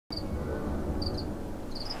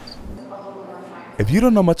If you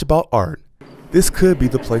don't know much about art, this could be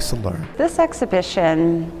the place to learn. This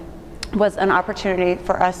exhibition was an opportunity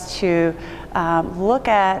for us to look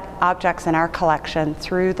at objects in our collection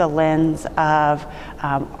through the lens of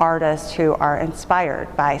artists who are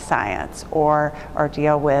inspired by science or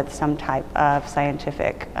deal with some type of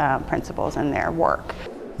scientific principles in their work.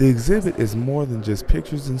 The exhibit is more than just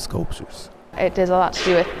pictures and sculptures. It does a lot to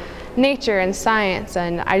do with nature and science,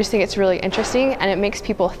 and I just think it's really interesting and it makes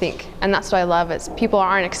people think, and that's what I love. It's people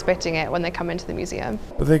aren't expecting it when they come into the museum.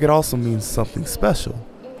 But they could also mean something special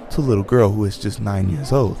to a little girl who is just 9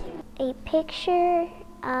 years old. A picture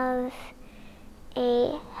of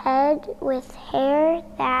a head with hair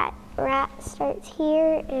that starts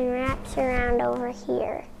here and wraps around over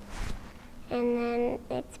here. And then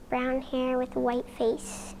it's brown hair with a white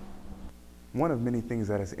face. One of many things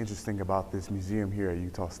that is interesting about this museum here at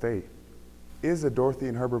Utah State is the Dorothy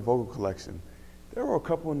and Herbert Vogel collection. There were a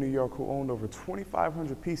couple in New York who owned over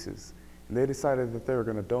 2,500 pieces, and they decided that they were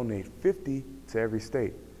going to donate 50 to every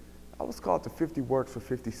state. That was called the 50 Works for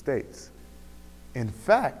 50 States. In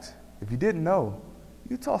fact, if you didn't know,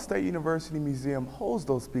 Utah State University Museum holds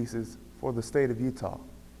those pieces for the state of Utah.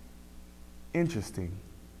 Interesting.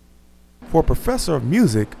 For a professor of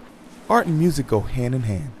music, art and music go hand in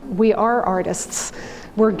hand. We are artists.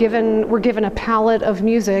 We're given a palette of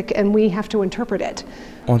music and we have to interpret it.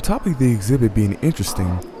 On top of the exhibit being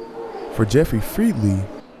interesting, for Jeffrey Friedley,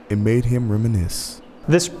 it made him reminisce.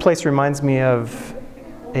 This place reminds me of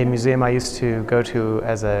a museum I used to go to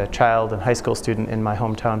as a child and high school student in my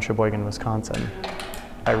hometown, Sheboygan, Wisconsin.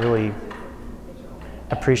 I really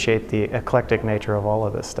appreciate the eclectic nature of all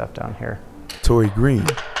of this stuff down here. Tori Green,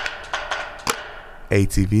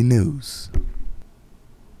 ATV News.